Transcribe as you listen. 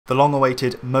The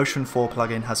long-awaited Motion 4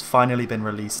 plugin has finally been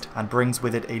released and brings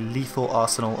with it a lethal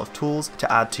arsenal of tools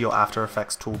to add to your After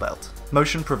Effects tool belt.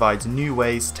 Motion provides new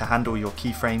ways to handle your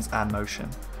keyframes and motion,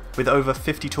 with over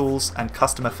 50 tools and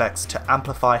custom effects to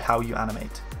amplify how you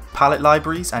animate. Palette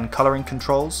libraries and coloring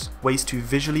controls, ways to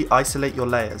visually isolate your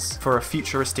layers for a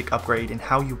futuristic upgrade in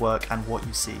how you work and what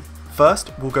you see.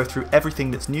 First, we'll go through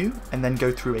everything that's new and then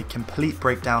go through a complete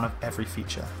breakdown of every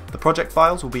feature. The project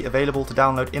files will be available to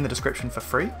download in the description for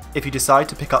free. If you decide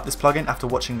to pick up this plugin after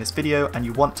watching this video and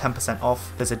you want 10%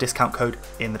 off, there's a discount code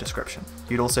in the description.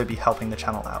 You'd also be helping the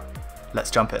channel out. Let's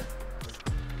jump in.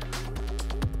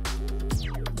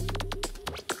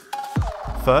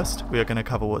 First, we are going to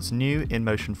cover what's new in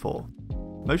Motion 4.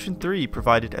 Motion 3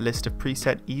 provided a list of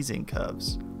preset easing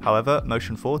curves. However,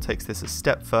 Motion 4 takes this a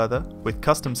step further with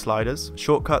custom sliders,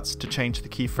 shortcuts to change the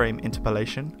keyframe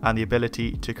interpolation, and the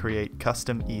ability to create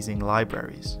custom easing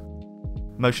libraries.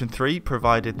 Motion 3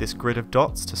 provided this grid of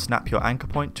dots to snap your anchor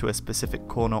point to a specific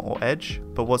corner or edge,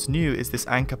 but what's new is this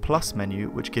Anchor Plus menu,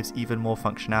 which gives even more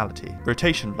functionality.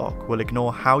 Rotation Lock will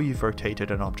ignore how you've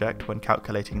rotated an object when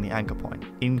calculating the anchor point.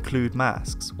 Include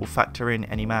Masks will factor in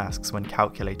any masks when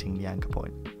calculating the anchor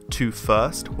point. To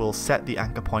First will set the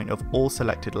anchor point of all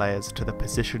selected layers to the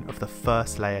position of the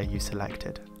first layer you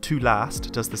selected. To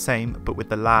Last does the same, but with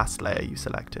the last layer you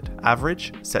selected.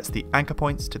 Average sets the anchor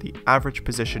points to the average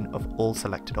position of all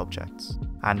selected objects.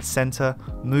 And Center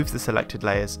moves the selected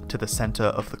layers to the center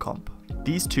of the comp.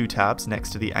 These two tabs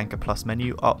next to the Anchor Plus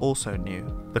menu are also new.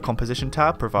 The Composition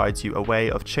tab provides you a way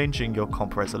of changing your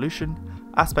comp resolution,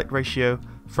 aspect ratio,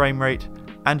 frame rate,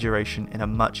 and duration in a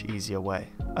much easier way,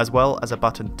 as well as a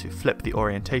button to flip the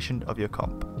orientation of your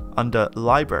comp. Under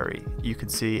Library, you can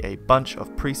see a bunch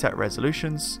of preset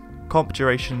resolutions, comp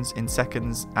durations in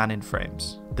seconds and in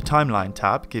frames. The Timeline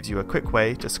tab gives you a quick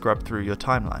way to scrub through your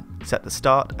timeline, set the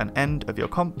start and end of your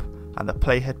comp, and the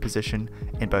playhead position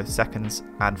in both seconds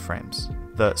and frames.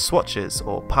 The Swatches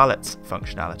or Palettes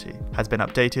functionality has been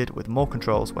updated with more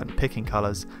controls when picking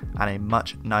colors and a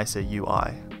much nicer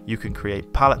UI. You can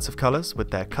create palettes of colors with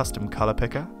their custom color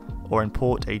picker, or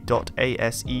import a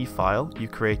 .ase file you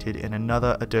created in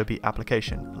another Adobe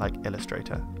application like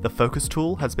Illustrator. The Focus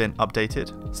tool has been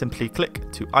updated. Simply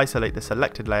click to isolate the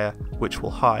selected layer, which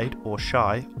will hide or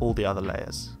shy all the other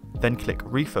layers. Then click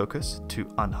Refocus to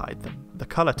unhide them. The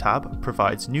Color tab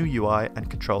provides new UI and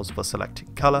controls for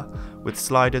selecting color, with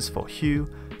sliders for hue,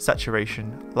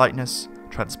 saturation, lightness,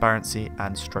 transparency,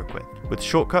 and stroke width. With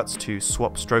shortcuts to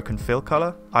swap stroke and fill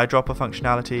color, eyedropper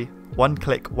functionality,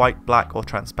 one-click white, black, or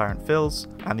transparent fills,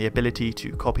 and the ability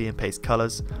to copy and paste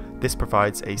colors, this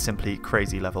provides a simply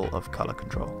crazy level of color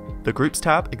control. The Groups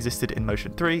tab existed in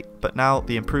Motion 3, but now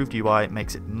the improved UI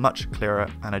makes it much clearer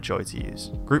and a joy to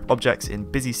use. Group objects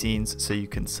in busy scenes so you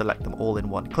can select them all in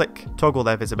one click, toggle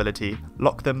their visibility,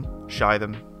 lock them, shy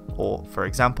them, or, for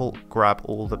example, grab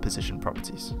all the position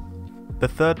properties. The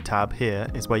third tab here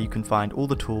is where you can find all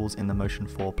the tools in the Motion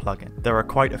 4 plugin. There are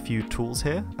quite a few tools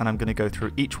here, and I'm going to go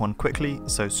through each one quickly,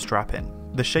 so strap in.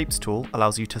 The Shapes tool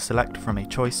allows you to select from a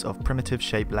choice of primitive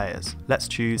shape layers. Let's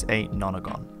choose a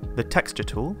nonagon. The Texture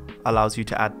tool allows you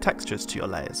to add textures to your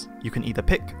layers. You can either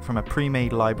pick from a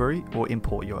pre-made library or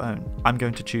import your own. I'm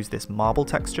going to choose this marble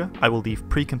texture. I will leave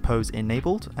Precompose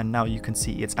enabled, and now you can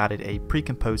see it's added a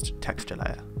precomposed texture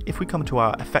layer. If we come to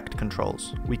our effect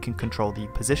controls, we can control the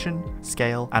position,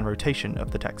 scale, and rotation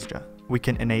of the texture. We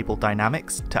can enable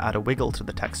dynamics to add a wiggle to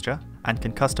the texture, and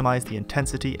can customize the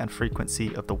intensity and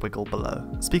frequency of the wiggle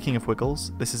below. Speaking of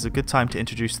wiggles, this is a good time to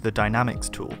introduce the Dynamics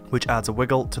tool, which adds a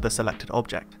wiggle to the selected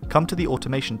object. Come to the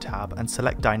Automation tab and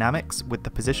select Dynamics with the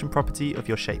position property of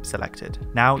your shape selected.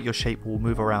 Now your shape will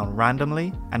move around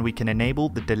randomly, and we can enable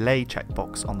the Delay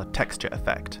checkbox on the texture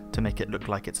effect to make it look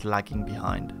like it's lagging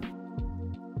behind.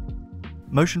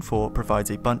 Motion 4 provides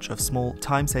a bunch of small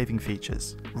time-saving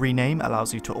features. Rename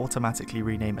allows you to automatically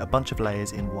rename a bunch of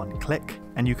layers in one click,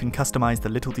 and you can customize the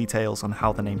little details on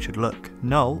how the name should look.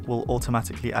 Null will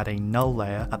automatically add a null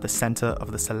layer at the center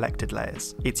of the selected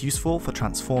layers. It's useful for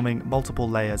transforming multiple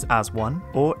layers as one,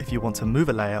 or if you want to move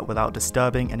a layer without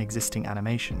disturbing an existing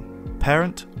animation.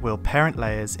 Parent will parent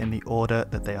layers in the order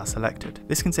that they are selected.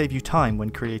 This can save you time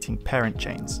when creating parent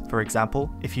chains. For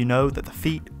example, if you know that the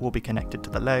feet will be connected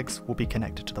to the legs, will be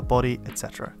connected to the body,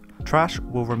 etc. Trash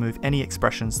will remove any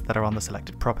expressions that are on the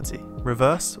selected property.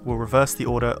 Reverse will reverse the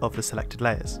order of the selected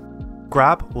layers.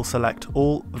 Grab will select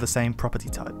all of the same property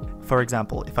type. For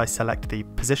example, if I select the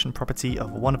position property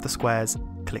of one of the squares,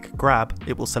 click Grab,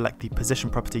 it will select the position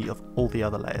property of all the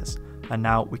other layers, and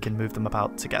now we can move them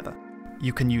about together.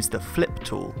 You can use the Flip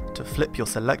tool to flip your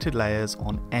selected layers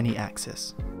on any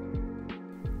axis.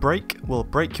 Break will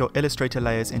break your Illustrator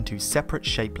layers into separate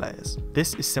shape layers.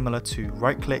 This is similar to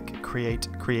right-click,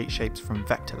 create shapes from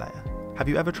vector layer. Have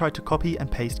you ever tried to copy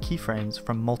and paste keyframes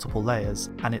from multiple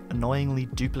layers and it annoyingly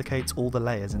duplicates all the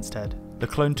layers instead? The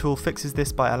clone tool fixes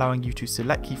this by allowing you to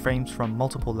select keyframes from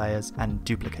multiple layers and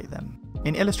duplicate them.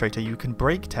 In Illustrator, you can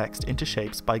break text into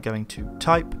shapes by going to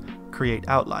Type, Create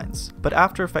Outlines, but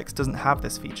After Effects doesn't have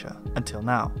this feature, until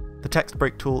now. The Text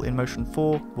Break tool in Motion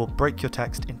 4 will break your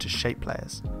text into shape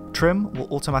layers. Trim will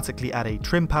automatically add a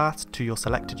trim path to your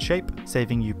selected shape,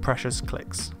 saving you precious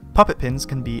clicks. Puppet pins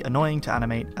can be annoying to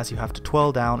animate as you have to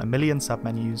twirl down a million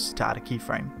submenus to add a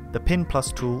keyframe. The Pin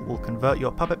Plus tool will convert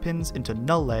your puppet pins into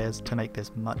null layers to make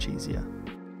this much easier.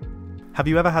 Have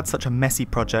you ever had such a messy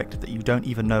project that you don't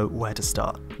even know where to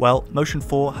start? Well, Motion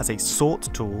 4 has a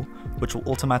Sort tool which will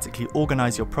automatically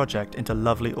organize your project into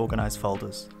lovely organized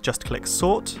folders. Just click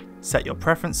Sort, set your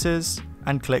preferences,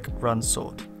 and click Run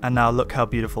Sort. And now look how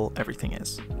beautiful everything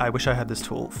is. I wish I had this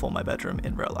tool for my bedroom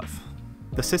in real life.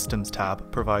 The Systems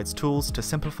tab provides tools to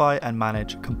simplify and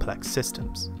manage complex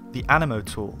systems. The Animo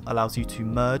tool allows you to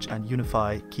merge and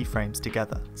unify keyframes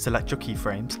together. Select your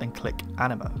keyframes and click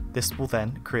Animo. This will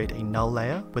then create a null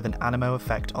layer with an Animo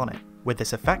effect on it. With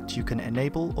this effect, you can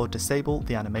enable or disable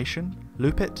the animation,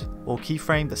 loop it, or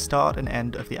keyframe the start and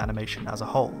end of the animation as a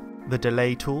whole. The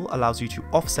Delay tool allows you to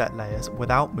offset layers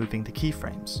without moving the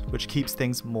keyframes, which keeps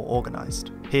things more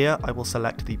organized. Here I will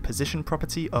select the position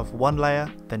property of one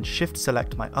layer, then shift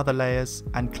select my other layers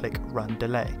and click Run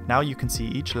Delay. Now you can see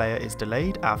each layer is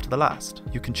delayed after the last.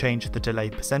 You can change the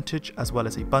delay percentage as well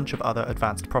as a bunch of other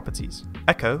advanced properties.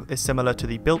 Echo is similar to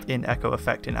the built-in echo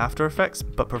effect in After Effects,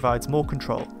 but provides more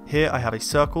control. Here I have a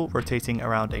circle rotating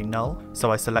around a null,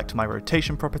 so I select my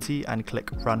rotation property and click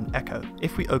Run Echo.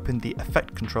 If we open the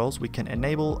effect controls, we can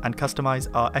enable and customize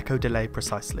our echo delay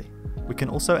precisely. We can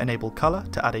also enable color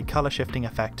to add a color shifting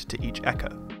effect to each echo.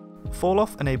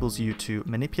 Falloff enables you to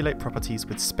manipulate properties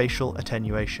with spatial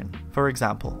attenuation. For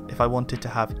example, if I wanted to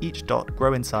have each dot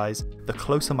grow in size the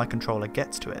closer my controller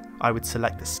gets to it, I would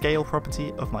select the scale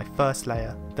property of my first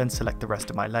layer, then select the rest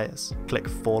of my layers. Click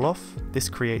Falloff. This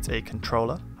creates a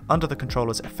controller. Under the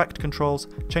controller's effect controls,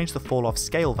 change the Falloff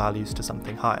scale values to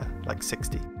something higher, like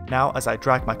 60. Now, as I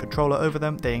drag my controller over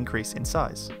them, they increase in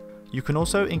size. You can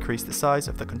also increase the size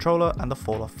of the controller and the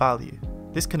Falloff value.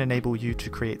 This can enable you to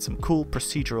create some cool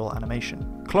procedural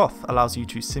animation. Cloth allows you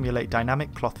to simulate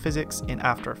dynamic cloth physics in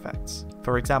After Effects.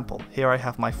 For example, here I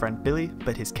have my friend Billy,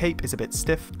 but his cape is a bit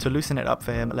stiff. To loosen it up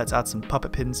for him, let's add some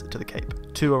puppet pins to the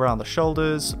cape. 2 around the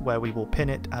shoulders, where we will pin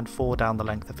it, and 4 down the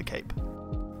length of the cape.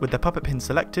 With the puppet pin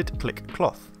selected, click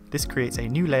Cloth. This creates a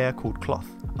new layer called Cloth.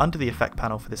 Under the effect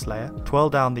panel for this layer, twirl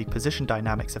down the Position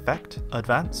Dynamics effect,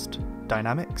 Advanced,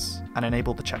 Dynamics, and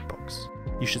enable the checkbox.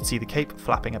 You should see the cape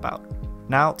flapping about.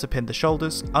 Now, to pin the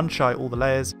shoulders, unshy all the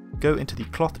layers, go into the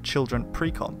Cloth Children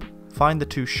pre-comp, find the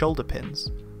 2 shoulder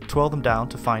pins, twirl them down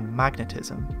to find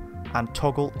Magnetism, and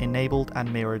toggle Enabled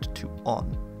and Mirrored to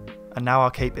On. And now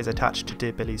our cape is attached to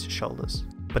Dear Billy's shoulders.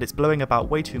 But it's blowing about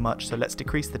way too much, so let's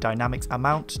decrease the dynamics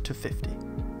amount to 50.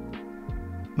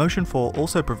 Motion 4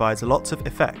 also provides lots of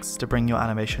effects to bring your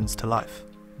animations to life.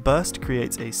 Burst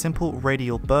creates a simple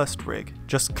radial burst rig.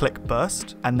 Just click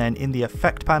Burst, and then in the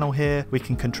effect panel here, we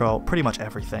can control pretty much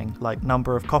everything, like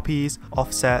number of copies,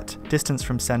 offset, distance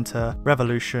from center,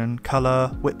 revolution,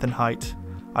 color, width and height.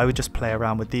 I would just play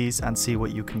around with these and see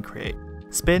what you can create.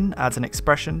 Spin adds an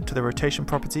expression to the rotation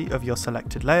property of your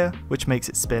selected layer, which makes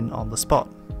it spin on the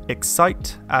spot.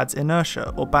 Excite adds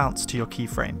inertia or bounce to your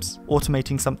keyframes,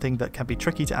 automating something that can be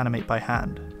tricky to animate by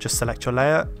hand. Just select your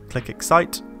layer, click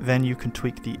Excite, then you can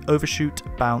tweak the overshoot,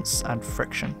 bounce, and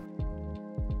friction.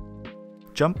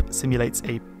 Jump simulates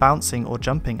a bouncing or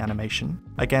jumping animation,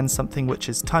 again something which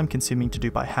is time consuming to do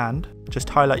by hand. Just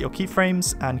highlight your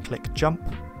keyframes and click Jump.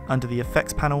 Under the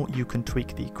effects panel, you can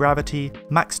tweak the gravity,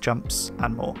 max jumps,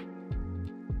 and more.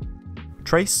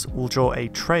 Trace will draw a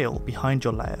trail behind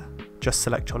your layer. Just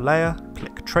select your layer,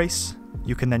 click Trace.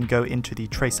 You can then go into the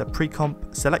Tracer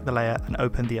pre-comp, select the layer, and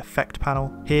open the effect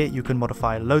panel. Here you can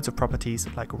modify loads of properties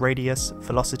like radius,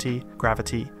 velocity,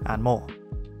 gravity, and more.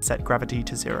 Set gravity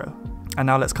to 0. And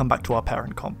now let's come back to our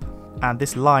parent comp. And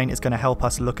this line is going to help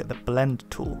us look at the Blend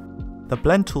tool. The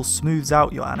Blend tool smooths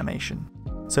out your animation.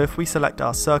 So if we select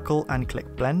our circle and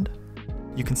click Blend,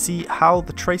 you can see how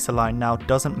the tracer line now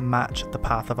doesn't match the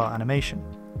path of our animation.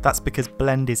 That's because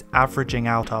Blend is averaging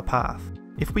out our path.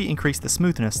 If we increase the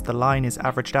smoothness, the line is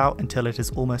averaged out until it is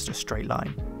almost a straight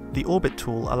line. The Orbit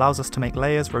tool allows us to make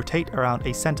layers rotate around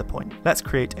a center point. Let's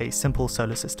create a simple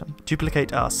solar system.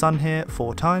 Duplicate our sun here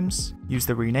 4 times, use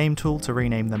the Rename tool to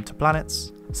rename them to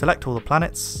planets, select all the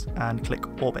planets, and click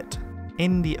Orbit.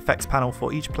 In the effects panel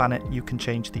for each planet, you can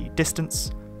change the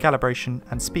distance, calibration,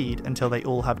 and speed until they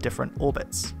all have different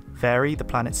orbits. Vary the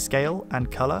planet's scale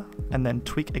and color, and then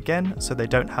tweak again so they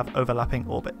don't have overlapping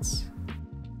orbits.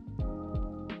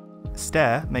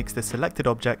 Stare makes the selected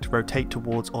object rotate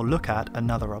towards or look at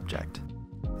another object.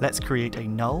 Let's create a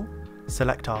null,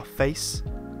 select our face,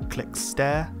 click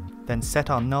stare, then set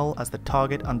our null as the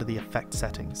target under the effect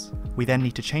settings. We then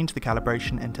need to change the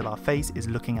calibration until our face is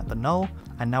looking at the null,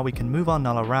 and now we can move our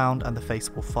null around and the face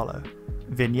will follow.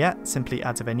 Vignette simply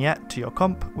adds a vignette to your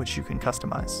comp, which you can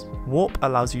customize. Warp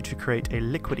allows you to create a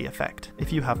liquidy effect.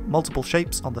 If you have multiple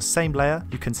shapes on the same layer,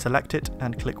 you can select it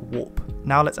and click warp.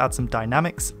 Now let's add some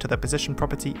dynamics to the position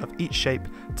property of each shape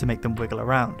to make them wiggle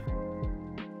around.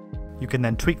 You can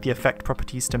then tweak the effect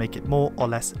properties to make it more or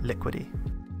less liquidy.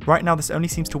 Right now this only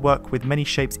seems to work with many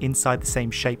shapes inside the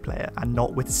same shape layer and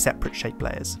not with separate shape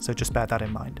layers, so just bear that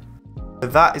in mind. So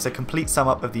that is a complete sum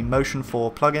up of the Motion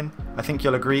 4 plugin. I think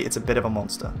you'll agree it's a bit of a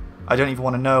monster. I don't even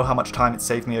want to know how much time it's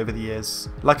saved me over the years.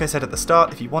 Like I said at the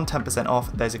start, if you want 10%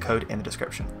 off, there's a code in the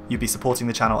description. You'd be supporting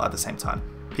the channel at the same time.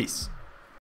 Peace.